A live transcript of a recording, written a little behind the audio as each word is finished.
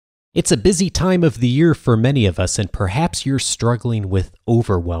It's a busy time of the year for many of us, and perhaps you're struggling with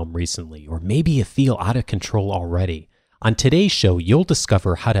overwhelm recently, or maybe you feel out of control already. On today's show, you'll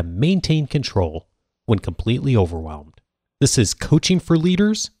discover how to maintain control when completely overwhelmed. This is Coaching for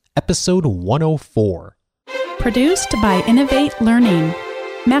Leaders, episode 104. Produced by Innovate Learning,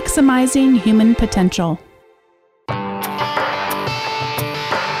 maximizing human potential.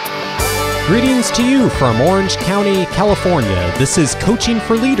 Greetings to you from Orange County, California. This is Coaching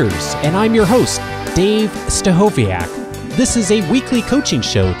for Leaders, and I'm your host, Dave Stachowiak. This is a weekly coaching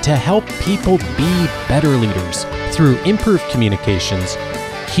show to help people be better leaders through improved communications,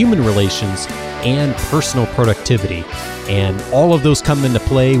 human relations, and personal productivity. And all of those come into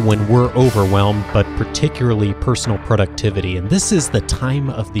play when we're overwhelmed, but particularly personal productivity. And this is the time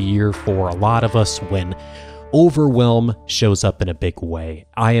of the year for a lot of us when overwhelm shows up in a big way.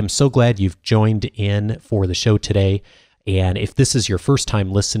 I am so glad you've joined in for the show today. And if this is your first time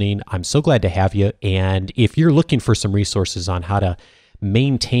listening, I'm so glad to have you. And if you're looking for some resources on how to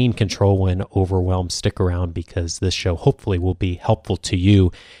maintain control when overwhelmed, stick around because this show hopefully will be helpful to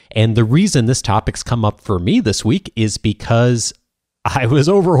you. And the reason this topic's come up for me this week is because I was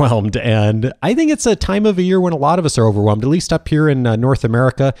overwhelmed, and I think it's a time of a year when a lot of us are overwhelmed, at least up here in North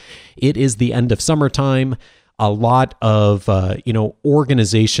America. It is the end of summertime. A lot of,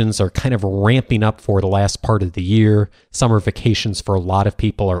 organizations are kind of ramping up for the last part of the year. Summer vacations for a lot of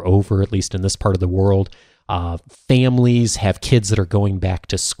people are over, at least in this part of the world. Families have kids that are going back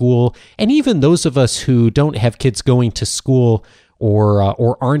to school. And even those of us who don't have kids going to school or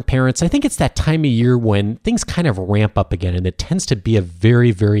aren't parents, I think it's that time of year when things kind of ramp up again. And it tends to be a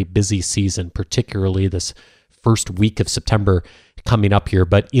very, very busy season, particularly this first week of September coming up here.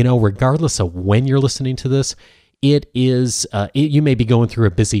 But, regardless of when you're listening to this, you may be going through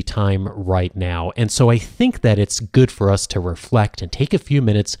a busy time right now. And so I think that it's good for us to reflect and take a few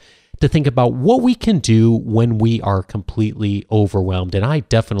minutes to think about what we can do when we are completely overwhelmed. And I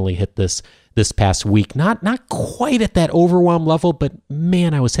definitely hit this past week, not quite at that overwhelm level, but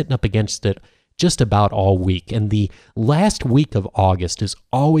man, I was hitting up against it just about all week. And the last week of August is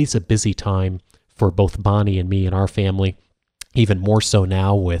always a busy time for both Bonnie and me and our family, even more so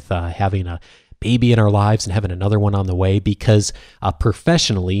now with having a baby in our lives and having another one on the way, because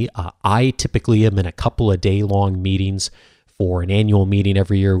professionally, I typically am in a couple of day-long meetings for an annual meeting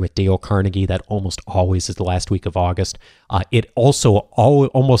every year with Dale Carnegie. That almost always is the last week of August. It also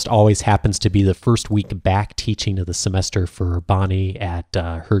almost always happens to be the first week back teaching of the semester for Bonnie at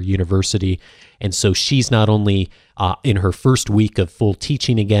her university. And so she's not only in her first week of full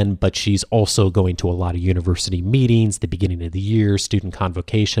teaching again, but she's also going to a lot of university meetings, the beginning of the year, student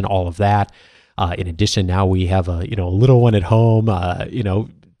convocation, all of that. In addition, now we have a little one at home,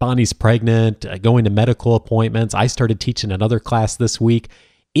 Bonnie's pregnant, going to medical appointments. I started teaching another class this week.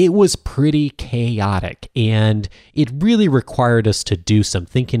 It was pretty chaotic, and it really required us to do some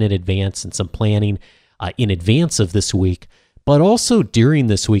thinking in advance and some planning in advance of this week. But also during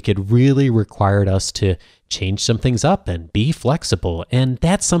this week, it really required us to change some things up and be flexible. And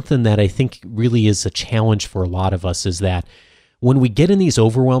that's something that I think really is a challenge for a lot of us, is that when we get in these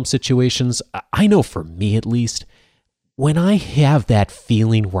overwhelmed situations, I know for me at least, when I have that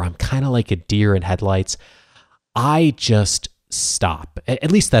feeling where I'm kind of like a deer in headlights, I just stop.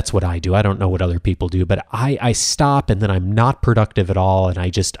 At least that's what I do. I don't know what other people do, but I stop, and then I'm not productive at all. And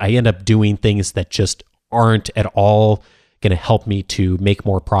I end up doing things that just aren't at all going to help me to make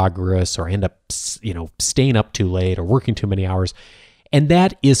more progress, or I end up, staying up too late or working too many hours. And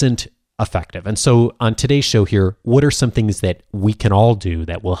that isn't effective. And so on today's show here, what are some things that we can all do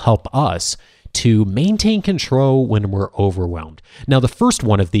that will help us to maintain control when we're overwhelmed? Now, the first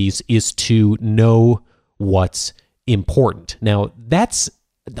one of these is to know what's important. Now, that's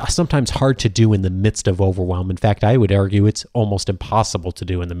sometimes hard to do in the midst of overwhelm. In fact, I would argue it's almost impossible to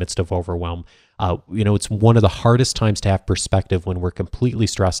do in the midst of overwhelm. It's one of the hardest times to have perspective when we're completely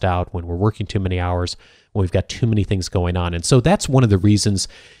stressed out, when we're working too many hours, when we've got too many things going on. And so that's one of the reasons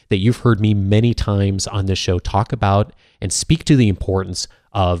that you've heard me many times on this show talk about and speak to the importance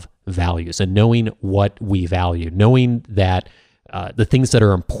of values and knowing what we value, knowing that the things that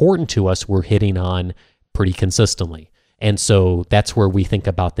are important to us we're hitting on pretty consistently. And so that's where we think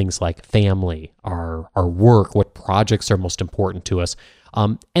about things like family, our work, what projects are most important to us,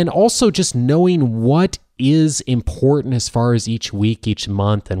 and also just knowing what is important as far as each week, each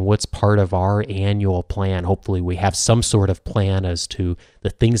month, and what's part of our annual plan. Hopefully we have some sort of plan as to the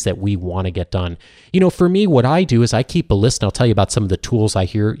things that we want to get done. For me, what I do is I keep a list, and I'll tell you about some of the tools I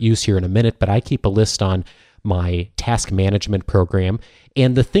use here in a minute, but I keep a list on my task management program.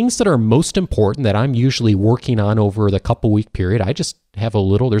 And the things that are most important that I'm usually working on over the couple week period, I just have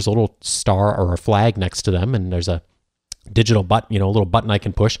there's a little star or a flag next to them, and there's a digital button, a little button I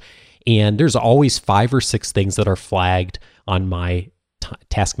can push. And there's always 5 or 6 things that are flagged on my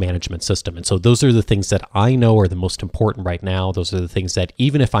task management system. And so those are the things that I know are the most important right now. Those are the things that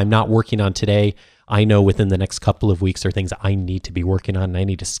even if I'm not working on today, I know within the next couple of weeks are things I need to be working on, and I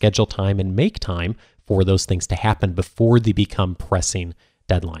need to schedule time and make time for those things to happen before they become pressing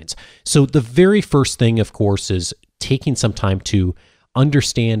deadlines. So the very first thing, of course, is taking some time to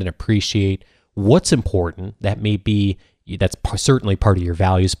understand and appreciate what's important. That's certainly part of your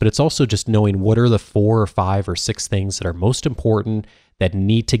values, but it's also just knowing what are the 4 or 5 or 6 things that are most important that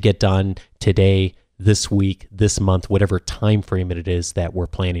need to get done today, this week, this month, whatever time frame it is that we're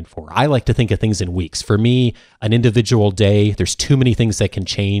planning for. I like to think of things in weeks. For me, an individual day, there's too many things that can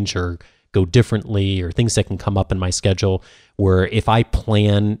change or go differently, or things that can come up in my schedule where if I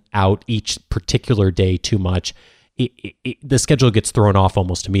plan out each particular day too much, the schedule gets thrown off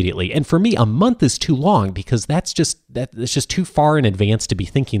almost immediately. And for me, a month is too long because that's just too far in advance to be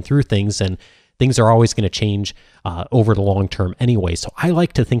thinking through things, and things are always going to change over the long term anyway. So I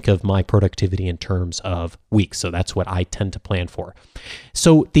like to think of my productivity in terms of weeks. So that's what I tend to plan for.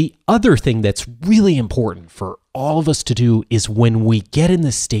 So the other thing that's really important for all of us to do is when we get in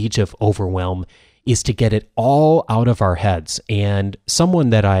this stage of overwhelm is to get it all out of our heads. And someone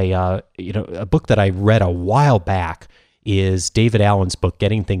that a book that I read a while back is David Allen's book,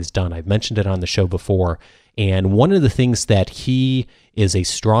 Getting Things Done. I've mentioned it on the show before. And one of the things that he is a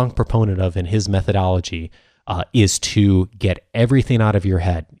strong proponent of in his methodology is to get everything out of your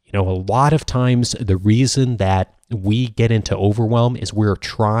head. A lot of times the reason that we get into overwhelm is we're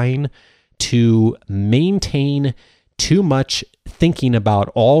trying to maintain too much thinking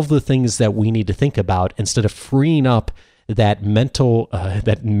about all the things that we need to think about instead of freeing up that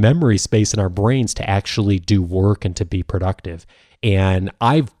that memory space in our brains to actually do work and to be productive. And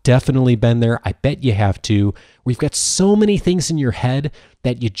I've definitely been there. I bet you have too. We've got so many things in your head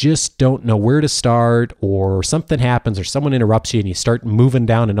that you just don't know where to start, or something happens or someone interrupts you and you start moving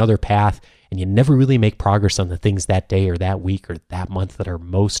down another path and you never really make progress on the things that day or that week or that month that are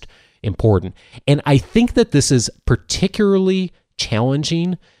most important. And I think that this is particularly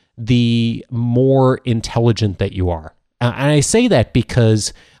challenging the more intelligent that you are. And I say that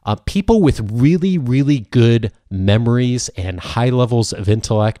because people with really, really good memories and high levels of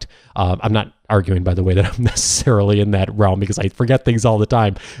intellect, I'm not arguing, by the way, that I'm necessarily in that realm because I forget things all the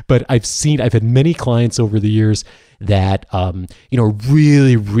time, but I've had many clients over the years that,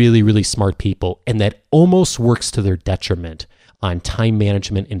 really, really, really smart people, and that almost works to their detriment on time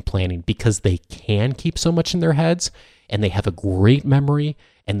management and planning because they can keep so much in their heads and they have a great memory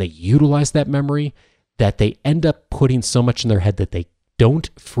and they utilize that memory that they end up putting so much in their head that they don't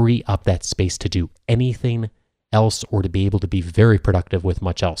free up that space to do anything else or to be able to be very productive with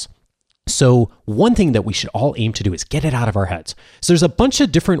much else. So one thing that we should all aim to do is get it out of our heads. So there's a bunch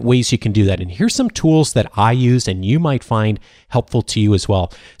of different ways you can do that. And here's some tools that I use and you might find helpful to you as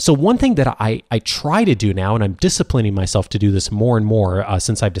well. So one thing that I try to do now, and I'm disciplining myself to do this more and more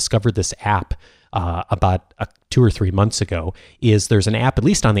since I've discovered this app about 2 or 3 months ago, is there's an app, at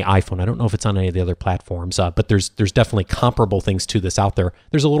least on the iPhone. I don't know if it's on any of the other platforms, but there's definitely comparable things to this out there.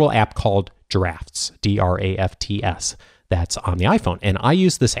 There's a little app called Drafts, Drafts. That's on the iPhone. And I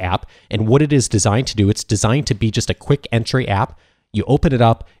use this app, and what it is designed to do, it's designed to be just a quick entry app. You open it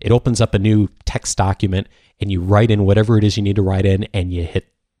up, it opens up a new text document, and you write in whatever it is you need to write in, and you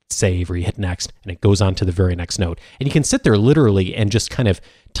hit save or you hit next, and it goes on to the very next note. And you can sit there literally and just kind of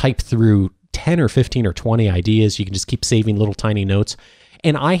type through 10 or 15 or 20 ideas. You can just keep saving little tiny notes.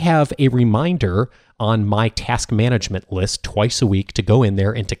 And I have a reminder on my task management list twice a week to go in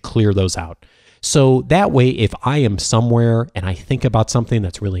there and to clear those out. So that way, if I am somewhere and I think about something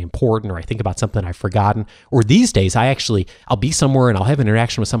that's really important, or I think about something I've forgotten, or these days I'll be somewhere and I'll have an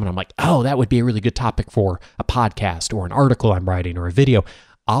interaction with someone. I'm like, oh, that would be a really good topic for a podcast or an article I'm writing or a video.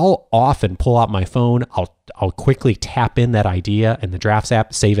 I'll often pull out my phone. I'll quickly tap in that idea in the Drafts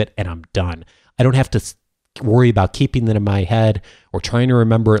app, save it, and I'm done. I don't have to worry about keeping it in my head or trying to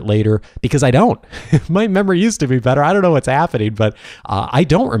remember it later because I don't. My memory used to be better. I don't know what's happening, but I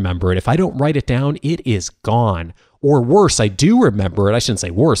don't remember it. If I don't write it down, it is gone. Or worse, I do remember it. I shouldn't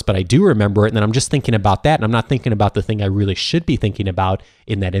say worse, but I do remember it, and then I'm just thinking about that, and I'm not thinking about the thing I really should be thinking about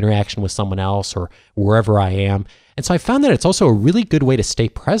in that interaction with someone else or wherever I am. And so I found that it's also a really good way to stay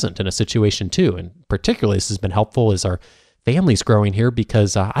present in a situation too. And particularly this has been helpful as our family's growing here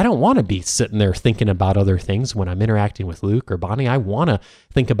because I don't want to be sitting there thinking about other things when I'm interacting with Luke or Bonnie. I want to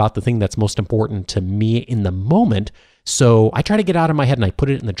think about the thing that's most important to me in the moment. So I try to get out of my head and I put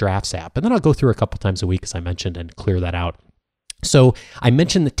it in the Drafts app. And then I'll go through a couple times a week, as I mentioned, and clear that out. So I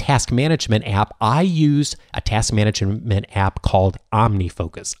mentioned the task management app. I use a task management app called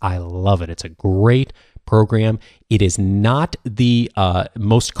OmniFocus. I love it. It's a great program. It is not the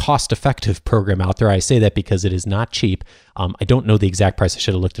most cost-effective program out there. I say that because it is not cheap. I don't know the exact price. I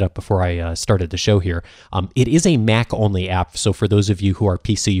should have looked it up before I started the show here. It is a Mac-only app, so for those of you who are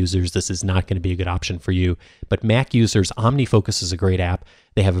PC users, this is not going to be a good option for you. But Mac users, OmniFocus is a great app.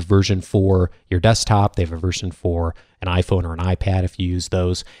 They have a version for your desktop. They have a version for an iPhone or an iPad if you use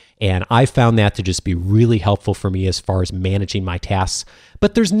those. And I found that to just be really helpful for me as far as managing my tasks.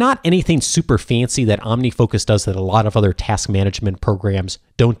 But there's not anything super fancy that OmniFocus does that a lot of other task management programs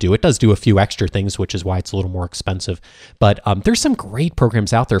don't do. It does do a few extra things, which is why it's a little more expensive. But there's some great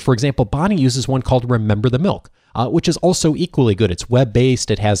programs out there. For example, Bonnie uses one called Remember the Milk, which is also equally good. It's web-based.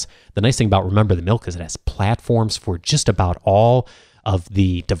 It has, the nice thing about Remember the Milk is it has platforms for just about all of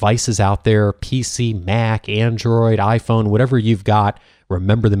the devices out there, PC, Mac, Android, iPhone, whatever you've got.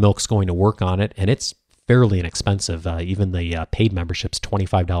 Remember the Milk's going to work on it, and it's fairly inexpensive. Even the paid membership's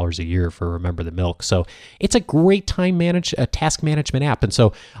 $25 a year for Remember the Milk. So it's a great task management app. And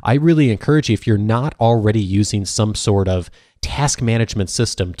so I really encourage you, if you're not already using some sort of task management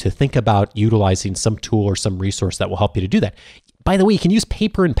system, to think about utilizing some tool or some resource that will help you to do that. By the way, you can use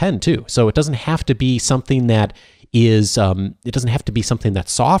paper and pen too. So it doesn't have to be something that is, it doesn't have to be something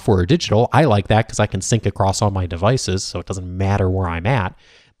that's software or digital. I like that because I can sync across all my devices, so it doesn't matter where I'm at.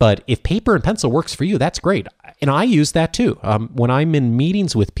 But if paper and pencil works for you, that's great. And I use that too. When I'm in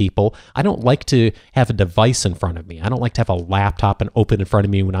meetings with people, I don't like to have a device in front of me. I don't like to have a laptop and open in front of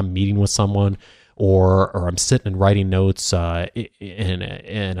me when I'm meeting with someone, or I'm sitting and writing notes in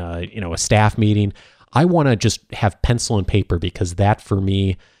a staff meeting. I want to just have pencil and paper because that for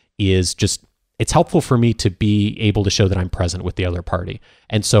me is just, it's helpful for me to be able to show that I'm present with the other party.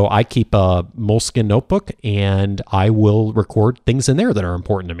 And so I keep a Moleskine notebook and I will record things in there that are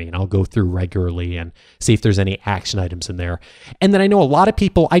important to me. And I'll go through regularly and see if there's any action items in there. And then I know a lot of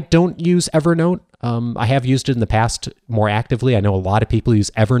people, I don't use Evernote. I have used it in the past more actively. I know a lot of people use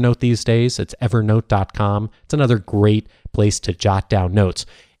Evernote these days. It's evernote.com. It's another great place to jot down notes.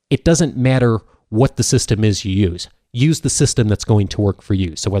 It doesn't matter what the system is you use. Use the system that's going to work for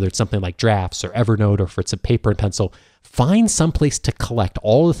you. So whether it's something like Drafts or Evernote, or if it's a paper and pencil, find some place to collect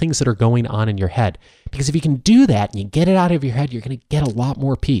all the things that are going on in your head. Because if you can do that and you get it out of your head, you're going to get a lot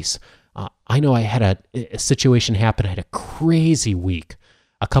more peace. I know I had a situation happen. I had a crazy week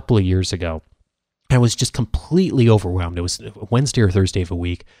a couple of years ago. I was just completely overwhelmed. It was Wednesday or Thursday of a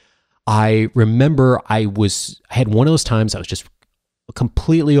week. I remember I had one of those times I was just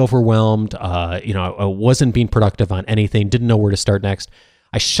completely overwhelmed. I wasn't being productive on anything, didn't know where to start next.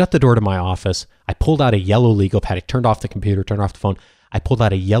 I shut the door to my office. I pulled out a yellow legal pad. I turned off the computer, turned off the phone. I pulled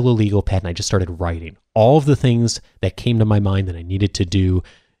out a yellow legal pad and I just started writing all of the things that came to my mind that I needed to do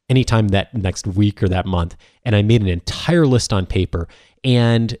anytime that next week or that month. And I made an entire list on paper.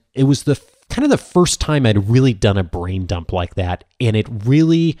 And it was the first time I'd really done a brain dump like that. And it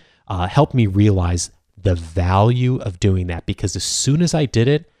really helped me realize the value of doing that, because as soon as I did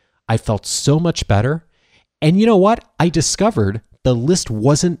it, I felt so much better. And you know what? I discovered the list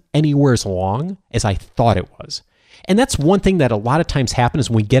wasn't anywhere as long as I thought it was. And that's one thing that a lot of times happens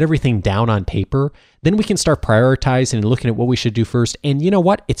when we get everything down on paper. Then we can start prioritizing and looking at what we should do first. And you know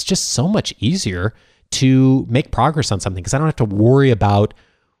what? It's just so much easier to make progress on something because I don't have to worrying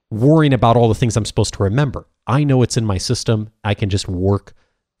about all the things I'm supposed to remember. I know it's in my system. I can just work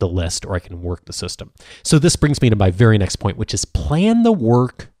the list, or I can work the system. So this brings me to my very next point, which is plan the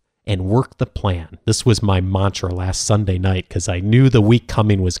work and work the plan. This was my mantra last Sunday night because I knew the week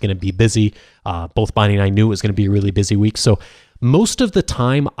coming was going to be busy. Both Bonnie and I knew it was going to be a really busy week. So most of the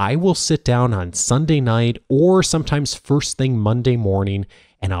time I will sit down on Sunday night or sometimes first thing Monday morning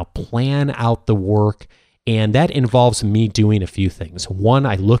and I'll plan out the work. And that involves me doing a few things. One,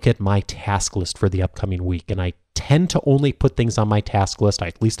 I look at my task list for the upcoming week, and I tend to only put things on my task list.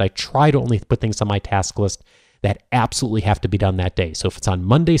 At least I try to only put things on my task list that absolutely have to be done that day. So if it's on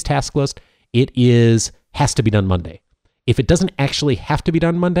Monday's task list, it has to be done Monday. If it doesn't actually have to be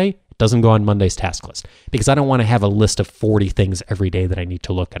done Monday, it doesn't go on Monday's task list, because I don't want to have a list of 40 things every day that I need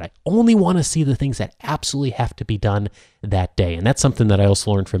to look at. I only want to see the things that absolutely have to be done that day. And that's something that I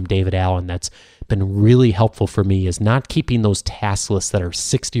also learned from David Allen that's been really helpful for me, is not keeping those task lists that are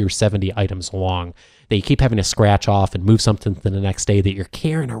 60 or 70 items long that you keep having to scratch off and move something to the next day that you're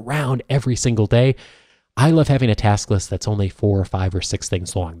carrying around every single day. I love having a task list that's only 4 or 5 or 6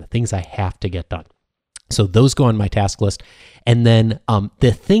 things long, the things I have to get done. So those go on my task list. And then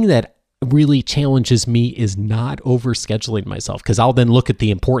the thing that really challenges me is not overscheduling myself, because I'll then look at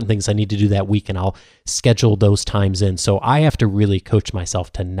the important things I need to do that week and I'll schedule those times in. So I have to really coach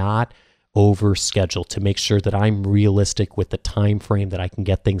myself to not overschedule, to make sure that I'm realistic with the time frame that I can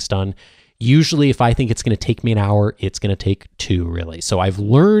get things done. Usually, if I think it's going to take me an hour, it's going to take 2, really. So I've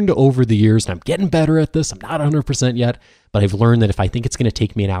learned over the years, and I'm getting better at this. I'm not 100% yet, but I've learned that if I think it's going to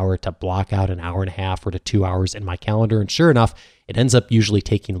take me an hour, to block out an hour and a half or to 2 hours in my calendar. And sure enough, it ends up usually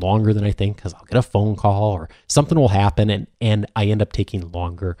taking longer than I think, because I'll get a phone call or something will happen, and I end up taking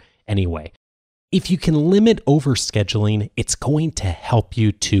longer anyway. If you can limit overscheduling, it's going to help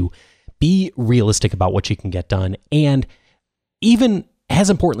you to be realistic about what you can get done, and even as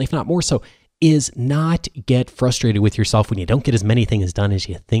importantly, if not more so, is not get frustrated with yourself when you don't get as many things done as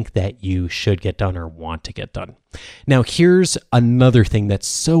you think that you should get done or want to get done. Now, here's another thing that's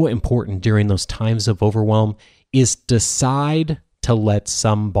so important during those times of overwhelm is decide to let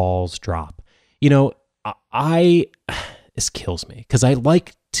some balls drop. This kills me because I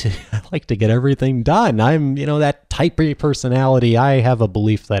like to get everything done. I'm, that type A personality. I have a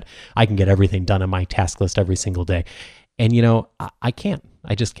belief that I can get everything done on my task list every single day. And, I can't.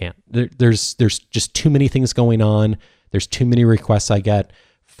 I just can't. There's just too many things going on. There's too many requests I get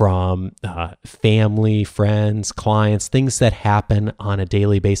from family, friends, clients, things that happen on a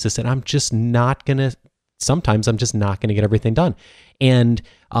daily basis. And sometimes I'm just not going to get everything done. And,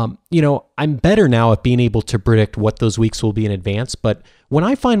 I'm better now at being able to predict what those weeks will be in advance. But when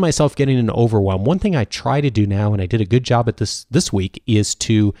I find myself getting an overwhelm, one thing I try to do now, and I did a good job at this week, is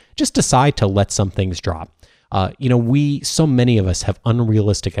to just decide to let some things drop. So many of us have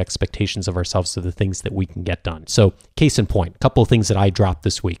unrealistic expectations of ourselves of the things that we can get done. So case in point, a couple of things that I dropped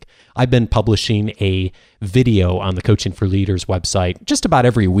this week. I've been publishing a video on the Coaching for Leaders website just about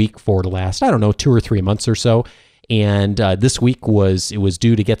every week for the last, 2 or 3 months or so. And this week it was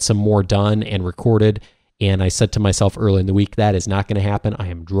due to get some more done and recorded. And I said to myself early in the week, that is not going to happen. I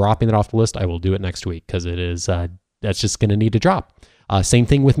am dropping it off the list. I will do it next week because that's just going to need to drop. Same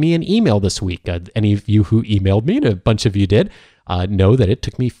thing with me in email this week. Any of you who emailed me, and a bunch of you did, know that it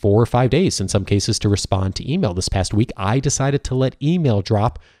took me 4 or 5 days in some cases to respond to email. This past week, I decided to let email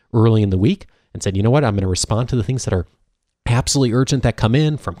drop early in the week and said, you know what, I'm going to respond to the things that are absolutely urgent that come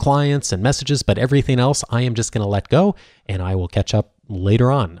in from clients and messages, but everything else I am just going to let go, and I will catch up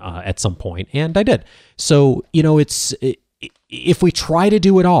later on at some point. And I did. So, if we try to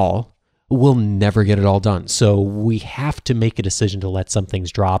do it all, we'll never get it all done. So we have to make a decision to let some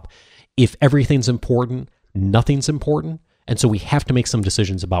things drop. If everything's important, nothing's important. And so we have to make some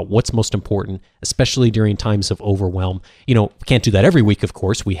decisions about what's most important, especially during times of overwhelm. We can't do that every week, of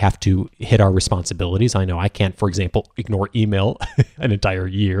course. We have to hit our responsibilities. I know I can't, for example, ignore email an entire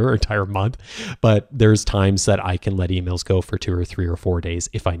year or entire month, but there's times that I can let emails go for 2 or 3 or 4 days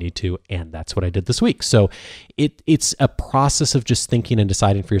if I need to. And that's what I did this week. So it's a process of just thinking and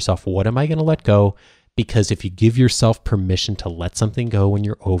deciding for yourself, what am I going to let go? Because if you give yourself permission to let something go when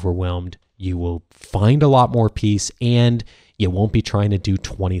you're overwhelmed, you will find a lot more peace and you won't be trying to do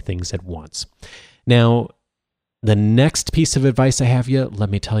 20 things at once. Now, the next piece of advice I have you, let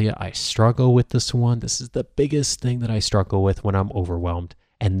me tell you, I struggle with this one. This is the biggest thing that I struggle with when I'm overwhelmed,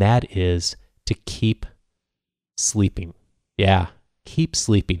 and that is to keep sleeping. Yeah, keep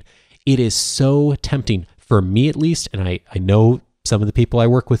sleeping. It is so tempting, for me at least, and I know some of the people I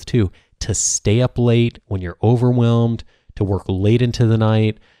work with too, to stay up late when you're overwhelmed, to work late into the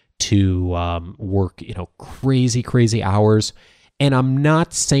night, to work, crazy hours. And I'm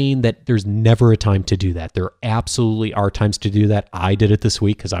not saying that there's never a time to do that. There absolutely are times to do that. I did it this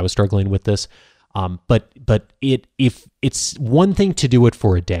week because I was struggling with this. But if it's one thing to do it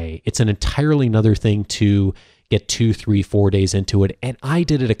for a day, it's an entirely another thing to get 2, 3, 4 days into it. And I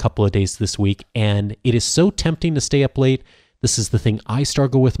did it a couple of days this week, and it is so tempting to stay up late. This is the thing I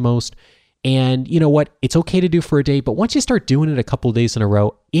struggle with most. And you know what? It's okay to do for a day, but once you start doing it a couple of days in a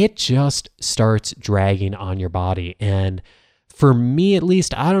row, it just starts dragging on your body. And for me, at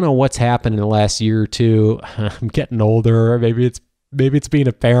least, I don't know what's happened in the last year or two. I'm getting older. Maybe it's being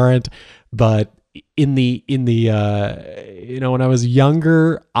a parent, but when I was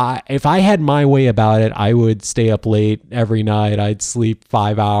younger, if I had my way about it, I would stay up late every night. I'd sleep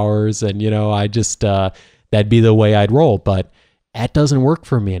 5 hours, and I just that'd be the way I'd roll. But that doesn't work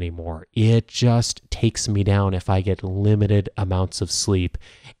for me anymore. It just takes me down if I get limited amounts of sleep,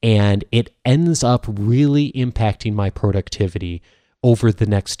 and it ends up really impacting my productivity over the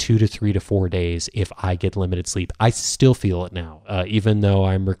next 2 to 3 to 4 days if I get limited sleep. I still feel it now, even though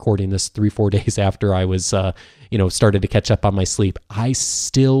I'm recording this 3-4 days after I was, started to catch up on my sleep. I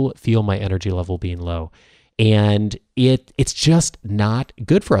still feel my energy level being low. And it's just not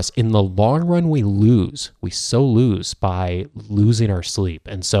good for us. In the long run, we lose by losing our sleep.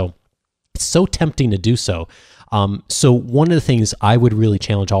 And so it's so tempting to do so. So one of the things I would really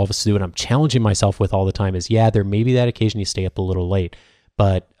challenge all of us to do, and I'm challenging myself with all the time, is there may be that occasion you stay up a little late,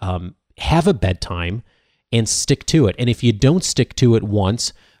 but have a bedtime and stick to it. And if you don't stick to it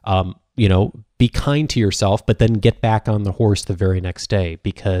once, be kind to yourself, but then get back on the horse the very next day,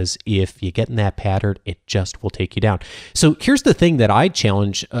 because if you get in that pattern, it just will take you down. So here's the thing that I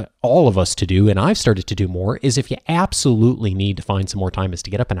challenge all of us to do, and I've started to do more, is if you absolutely need to find some more time, is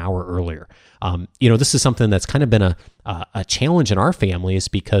to get up an hour earlier. This is something that's kind of been a challenge in our family, is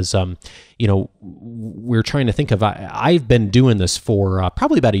because, we're trying to think of, I've been doing this for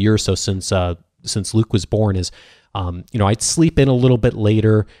probably about a year or so since Luke was born, is, I'd sleep in a little bit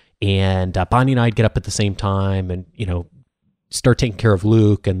later, and Bonnie and I'd get up at the same time and, start taking care of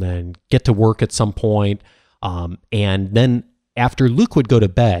Luke and then get to work at some point. And then after Luke would go to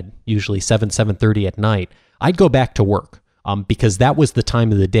bed, usually 7:30 at night, I'd go back to work because that was the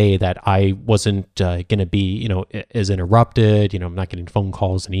time of the day that I wasn't going to be, as interrupted. I'm not getting phone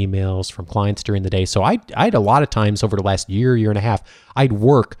calls and emails from clients during the day. So I had a lot of times over the last year and a half, I'd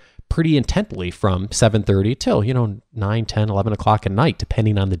work pretty intently from 7:30 till, 9, 10, 11 o'clock at night,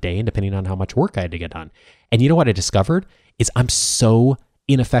 depending on the day and depending on how much work I had to get done. And you know what I discovered is I'm so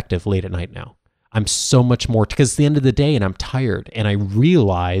ineffective late at night now. I'm so much more, because it's the end of the day and I'm tired. And I've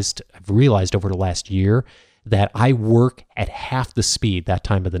realized over the last year that I work at half the speed that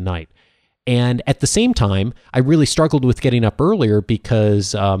time of the night. And at the same time, I really struggled with getting up earlier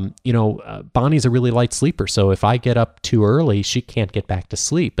because, Bonnie's a really light sleeper. So if I get up too early, she can't get back to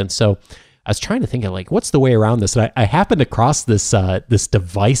sleep. And so I was trying to think of what's the way around this? And I happened across this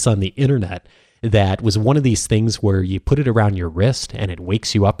device on the internet that was one of these things where you put it around your wrist and it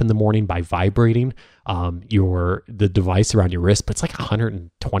wakes you up in the morning by vibrating the device around your wrist, but it's like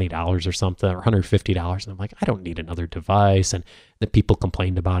 $120 or something, or $150. And I'm like, I don't need another device. And the people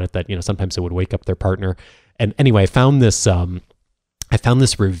complained about it, that, sometimes it would wake up their partner. And anyway, I found this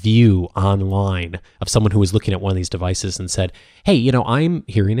review online of someone who was looking at one of these devices and said, hey, I'm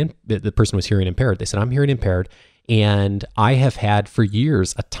the person was hearing impaired. They said, I'm hearing impaired, and I have had for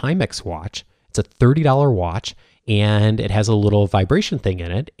years a Timex watch. It's a $30 watch, and it has a little vibration thing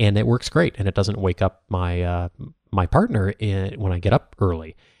in it, and it works great, and it doesn't wake up my partner when I get up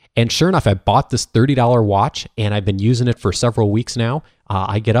early. And sure enough, I bought this $30 watch, and I've been using it for several weeks now.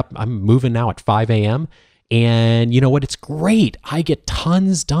 I get up, I'm moving now at 5 a.m., and you know what? It's great. I get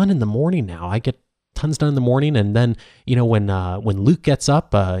tons done in the morning now. And then, when Luke gets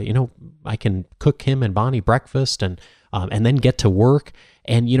up, I can cook him and Bonnie breakfast and then get to work.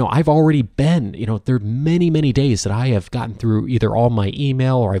 And, I've already been, there are many, many days that I have gotten through either all my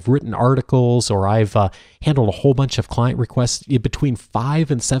email, or I've written articles, or I've handled a whole bunch of client requests between 5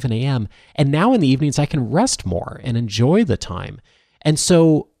 and 7 a.m. And now in the evenings, I can rest more and enjoy the time. And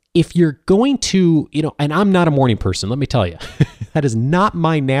so if you're going to, and I'm not a morning person, let me tell you, that is not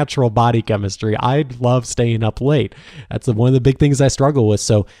my natural body chemistry. I love staying up late. That's one of the big things I struggle with.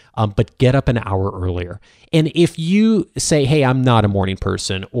 So, but get up an hour earlier. And if you say, hey, I'm not a morning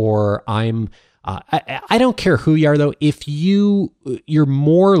person, or I don't care who you are though, if you're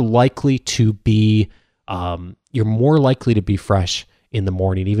more likely to be fresh in the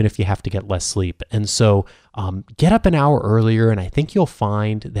morning, even if you have to get less sleep. And so get up an hour earlier, and I think you'll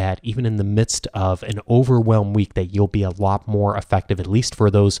find that even in the midst of an overwhelmed week, that you'll be a lot more effective, at least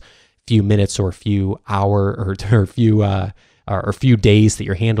for those few minutes or few hour or few days that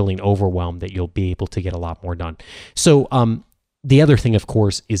you're handling overwhelm, that you'll be able to get a lot more done. So the other thing, of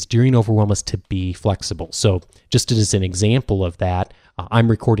course, is during overwhelm is to be flexible. So just as an example of that, I'm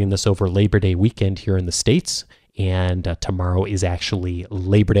recording this over Labor Day weekend here in the States. And tomorrow is actually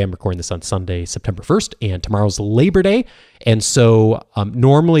Labor Day. I'm recording this on Sunday, September 1st, and tomorrow's Labor Day. And so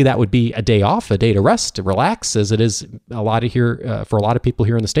normally that would be a day off, a day to rest, to relax, as it is for a lot of people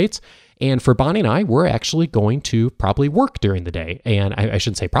here in the States. And for Bonnie and I, we're actually going to probably work during the day. And I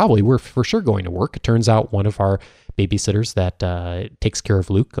shouldn't say probably, we're for sure going to work. It turns out one of our babysitters that takes care of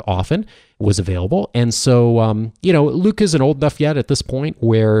Luke often was available. And so, Luke isn't old enough yet at this point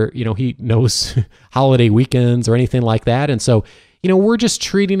where, he knows holiday weekends or anything like that. And so, we're just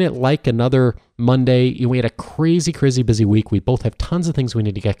treating it like another Monday. We had a crazy, crazy busy week. We both have tons of things we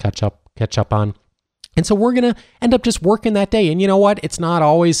need to catch up on. And so we're going to end up just working that day. And you know what? It's not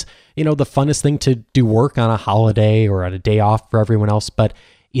always, the funnest thing to do work on a holiday or on a day off for everyone else. But,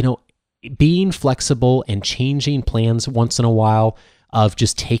 being flexible and changing plans once in a while of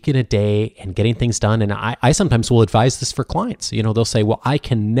just taking a day and getting things done. And I sometimes will advise this for clients. They'll say, well, I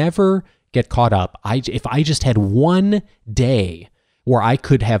can never get caught up. If I just had one day where I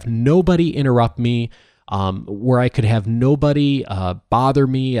could have nobody interrupt me, where I could have nobody bother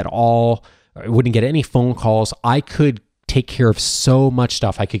me at all, I wouldn't get any phone calls, I could take care of so much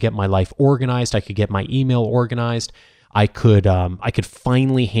stuff. I could get my life organized. I could get my email organized. I could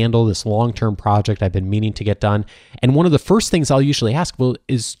finally handle this long-term project I've been meaning to get done. And one of the first things I'll usually ask,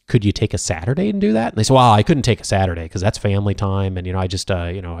 is could you take a Saturday and do that? And they say, well, I couldn't take a Saturday because that's family time. And, I just,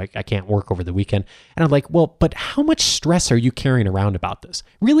 I can't work over the weekend. And I'm like, well, but how much stress are you carrying around about this?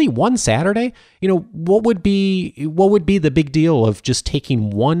 Really, one Saturday? What would be the big deal of just taking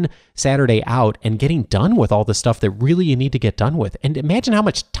one Saturday out and getting done with all the stuff that really you need to get done with? And imagine how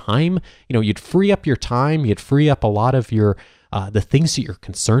much time, you'd free up your time. You'd free up a lot of your, the things that you're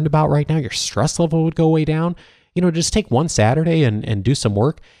concerned about right now. Your stress level would go way down. Just take one Saturday and do some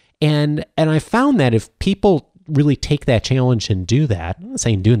work. And I found that if people really take that challenge and do that, I'm not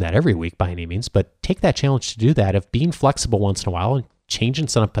saying doing that every week by any means, but take that challenge to do that, of being flexible once in a while and changing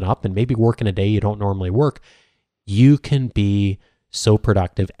something up and maybe working a day you don't normally work, you can be so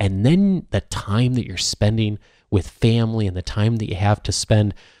productive. And then the time that you're spending with family and the time that you have to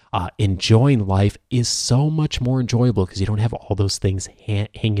spend enjoying life is so much more enjoyable because you don't have all those things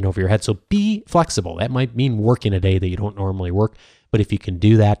hanging over your head. So be flexible. That might mean working a day that you don't normally work, but if you can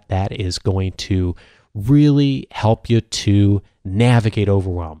do that, that is going to really help you to navigate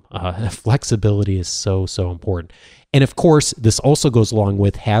overwhelm. Flexibility is so, so important. And of course, this also goes along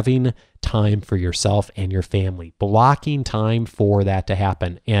with having time for yourself and your family, blocking time for that to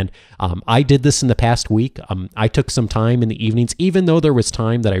happen. And I did this in the past week. I took some time in the evenings, even though there was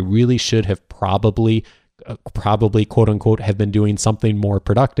time that I really should have probably quote unquote have been doing something more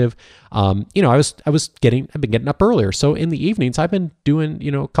productive. I've been getting up earlier. So in the evenings, I've been doing,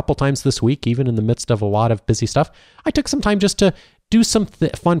 a couple times this week, even in the midst of a lot of busy stuff, I took some time just to do some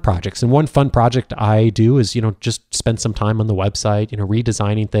fun projects. And one fun project I do is, just spend some time on the website,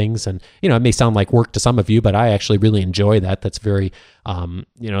 redesigning things. And, it may sound like work to some of you, but I actually really enjoy that. That's very,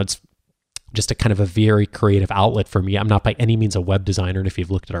 it's just a kind of a very creative outlet for me. I'm not by any means a web designer. And if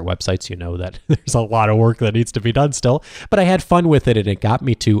you've looked at our websites, you know that there's a lot of work that needs to be done still, but I had fun with it. And it got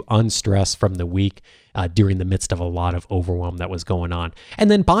me to unstress from the week during the midst of a lot of overwhelm that was going on.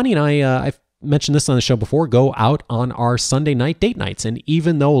 And then Bonnie and I've mentioned this on the show before, go out on our Sunday night date nights. And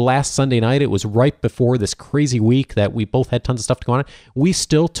even though last Sunday night, it was right before this crazy week that we both had tons of stuff to go on, we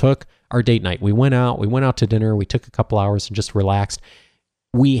still took our date night. We went out to dinner. We took a couple hours and just relaxed.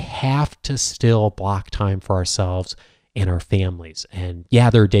 We have to still block time for ourselves and our families. And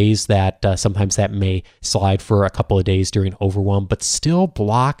yeah, there are days that sometimes that may slide for a couple of days during overwhelm, but still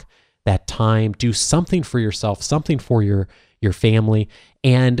block that time. Do something for yourself, something for your family.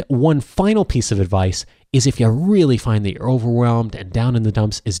 And one final piece of advice is, if you really find that you're overwhelmed and down in the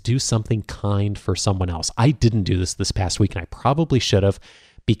dumps, is do something kind for someone else. I didn't do this past week, and I probably should have,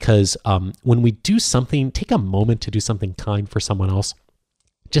 because when we do something, take a moment to do something kind for someone else,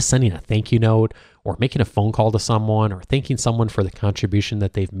 just sending a thank you note or making a phone call to someone or thanking someone for the contribution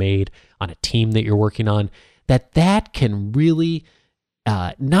that they've made on a team that you're working on, that can really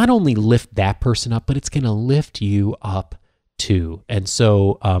not only lift that person up, but it's going to lift you up too. And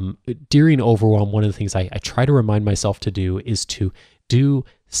so during overwhelm, one of the things I try to remind myself to do is to do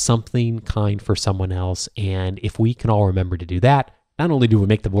something kind for someone else. And if we can all remember to do that, not only do we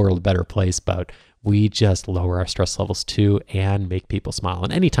make the world a better place, but we just lower our stress levels too and make people smile.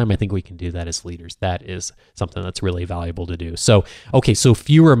 And anytime I think we can do that as leaders, that is something that's really valuable to do. So, okay, so a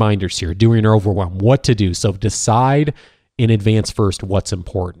few reminders here during overwhelm, what to do. So decide in advance first what's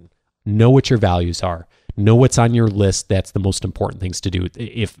important. Know what your values are. Know what's on your list. That's the most important things to do.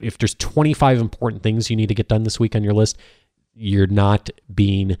 If there's 25 important things you need to get done this week on your list, you're not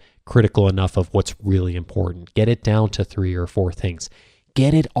being critical enough of what's really important. Get it down to 3 or 4 things.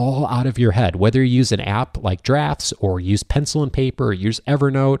 Get it all out of your head, whether you use an app like Drafts or use pencil and paper or use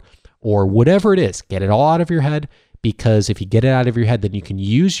Evernote or whatever it is. Get it all out of your head, because if you get it out of your head, then you can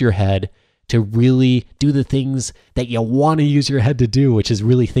use your head to really do the things that you want to use your head to do, which is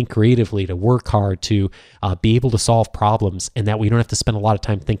really think creatively, to work hard, to be able to solve problems, and that we don't have to spend a lot of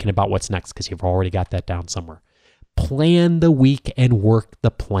time thinking about what's next because you've already got that down somewhere. Plan the week and work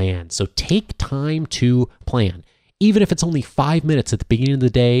the plan. So take time to plan, even if it's only 5 minutes at the beginning of the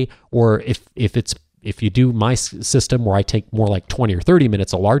day, or if you do my system where I take more like 20 or 30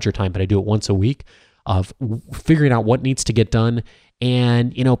 minutes, a larger time, but I do it once a week. of figuring out what needs to get done.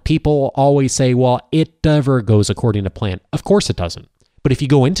 And, people always say, well, it never goes according to plan. Of course it doesn't. But if you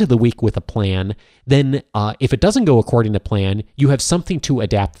go into the week with a plan, then if it doesn't go according to plan, you have something to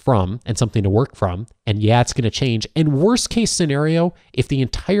adapt from and something to work from. And yeah, it's going to change. And worst case scenario, if the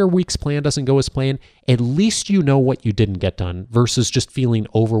entire week's plan doesn't go as planned, at least you know what you didn't get done versus just feeling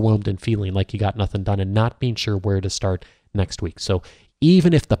overwhelmed and feeling like you got nothing done and not being sure where to start next week. So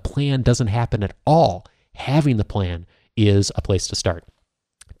even if the plan doesn't happen at all, having the plan is a place to start.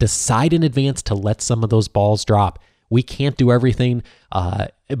 Decide in advance to let some of those balls drop. We can't do everything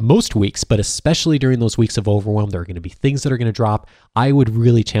most weeks, but especially during those weeks of overwhelm, there are going to be things that are going to drop. I would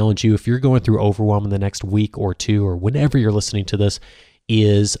really challenge you, if you're going through overwhelm in the next week or two, or whenever you're listening to this,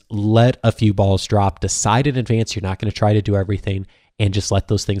 is let a few balls drop. Decide in advance you're not going to try to do everything, and just let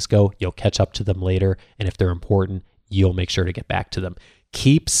those things go. You'll catch up to them later, and if they're important, you'll make sure to get back to them.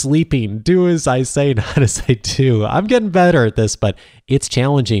 Keep sleeping. Do as I say, not as I do. I'm getting better at this, but it's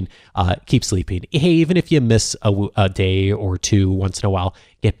challenging. Keep sleeping. Hey, even if you miss a day or two once in a while,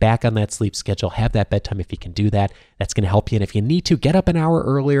 get back on that sleep schedule. Have that bedtime if you can do that. That's going to help you. And if you need to, get up an hour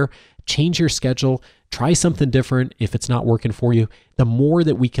earlier. Change your schedule. Try something different if it's not working for you. The more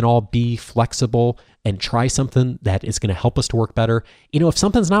that we can all be flexible and try something that is going to help us to work better. If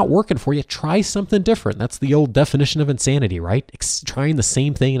something's not working for you, try something different. That's the old definition of insanity, right? Trying the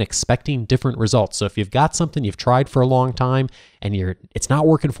same thing and expecting different results. So if you've got something you've tried for a long time and it's not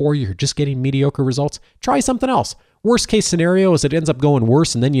working for you, you're just getting mediocre results, try something else. Worst case scenario is it ends up going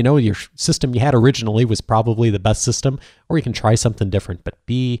worse, and then your system you had originally was probably the best system, or you can try something different. But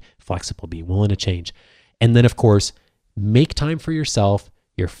be flexible, be willing to change. And then, of course, make time for yourself,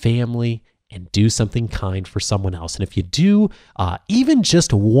 your family, and do something kind for someone else. And if you do even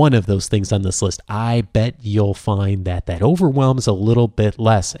just one of those things on this list, I bet you'll find that overwhelms a little bit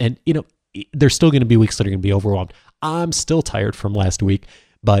less. And, there's still going to be weeks that are going to be overwhelmed. I'm still tired from last week,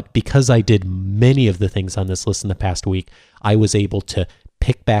 but because I did many of the things on this list in the past week, I was able to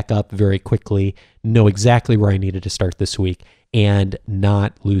pick back up very quickly, know exactly where I needed to start this week, and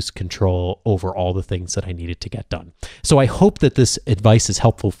not lose control over all the things that I needed to get done. So I hope that this advice is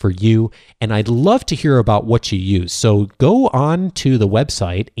helpful for you, and I'd love to hear about what you use. So go on to the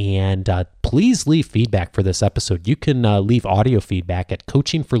website and please leave feedback for this episode. You can leave audio feedback at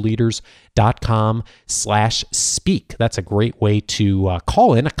coachingforleaders.com/speak. That's a great way to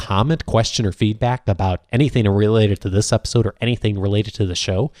call in a comment, question, or feedback about anything related to this episode or anything related to the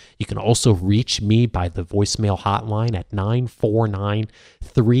show. You can also reach me by the voicemail hotline at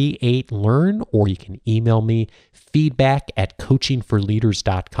 949-38-LEARN, or you can email me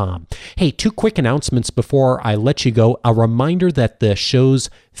feedback@coachingforleaders.com. Hey, 2 quick announcements before I let you go. A reminder that the show's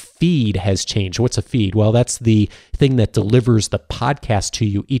feed has changed. What's a feed? Well, that's the thing that delivers the podcast to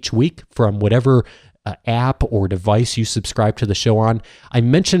you each week from whatever app or device you subscribe to the show on. I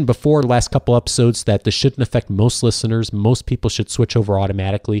mentioned before, last couple episodes, that this shouldn't affect most listeners. Most people should switch over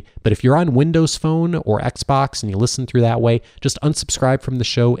automatically. But if you're on Windows Phone or Xbox and you listen through that way, just unsubscribe from the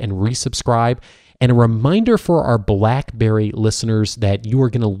show and resubscribe. And a reminder for our BlackBerry listeners that you are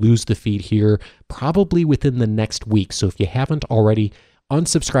going to lose the feed here probably within the next week. So if you haven't already,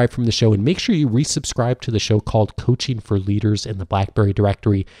 unsubscribe from the show and make sure you resubscribe to the show called Coaching for Leaders in the BlackBerry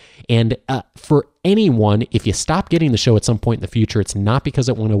directory. And for anyone, if you stop getting the show at some point in the future, it's not because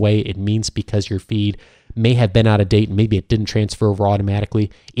it went away. It means because your feed may have been out of date and maybe it didn't transfer over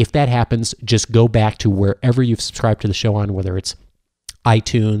automatically. If that happens, just go back to wherever you've subscribed to the show on, whether it's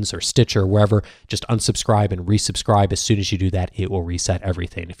iTunes or Stitcher or wherever, just unsubscribe and resubscribe. As soon as you do that, it will reset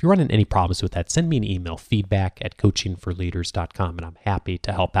everything. If you're running any problems with that, send me an email, feedback@coachingforleaders.com, and I'm happy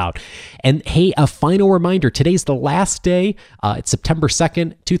to help out. And hey, a final reminder, today's the last day. It's September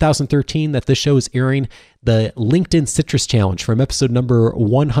 2nd, 2013 that this show is airing. The LinkedIn Citrus Challenge from episode number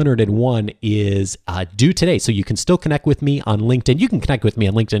 101 is due today. So you can still connect with me on LinkedIn. You can connect with me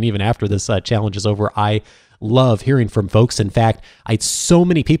on LinkedIn even after this challenge is over. I love hearing from folks. In fact, I had so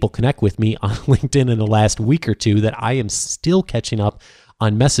many people connect with me on LinkedIn in the last week or two that I am still catching up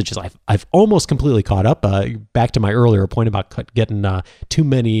on messages. I've almost completely caught up. Back to my earlier point about getting too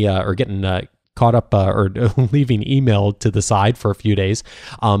many or getting caught up or leaving email to the side for a few days.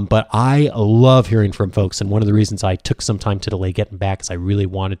 But I love hearing from folks. And one of the reasons I took some time to delay getting back is I really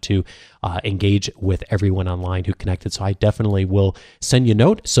wanted to engage with everyone online who connected. So I definitely will send you a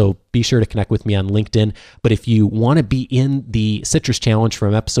note. So be sure to connect with me on LinkedIn. But if you want to be in the Citrus Challenge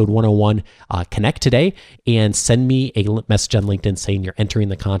from episode 101, connect today and send me a message on LinkedIn saying you're entering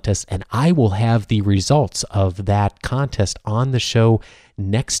the contest. And I will have the results of that contest on the show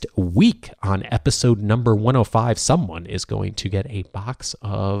next week on episode number 105. Someone is going to get a box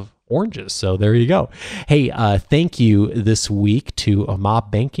of oranges. So there you go. Hey, thank you this week to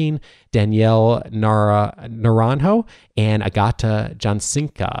Mob Banking, Danielle Naranjo, and Agata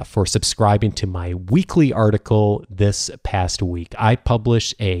Jansinka for subscribing to my weekly article this past week. I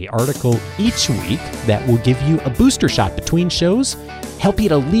publish an article each week that will give you a booster shot between shows, help you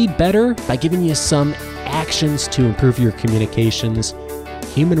to lead better by giving you some actions to improve your communications,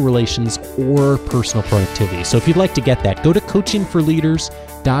 human relations, or personal productivity. So if you'd like to get that, go to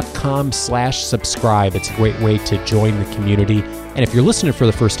coachingforleaders.com/subscribe. It's a great way to join the community. And if you're listening for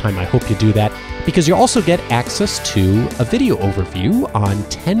the first time, I hope you do that, because you'll also get access to a video overview on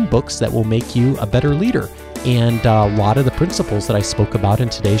 10 books that will make you a better leader. And a lot of the principles that I spoke about in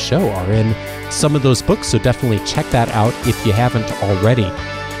today's show are in some of those books, so definitely check that out if you haven't already.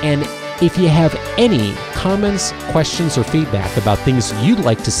 And if you have any comments, questions, or feedback about things you'd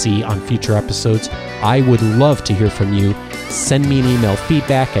like to see on future episodes, I would love to hear from you. Send me an email,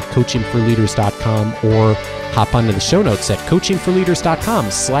 feedback@coachingforleaders.com, or hop onto the show notes at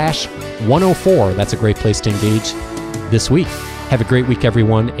coachingforleaders.com/104. That's a great place to engage this week. Have a great week,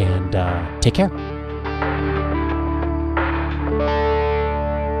 everyone, and take care.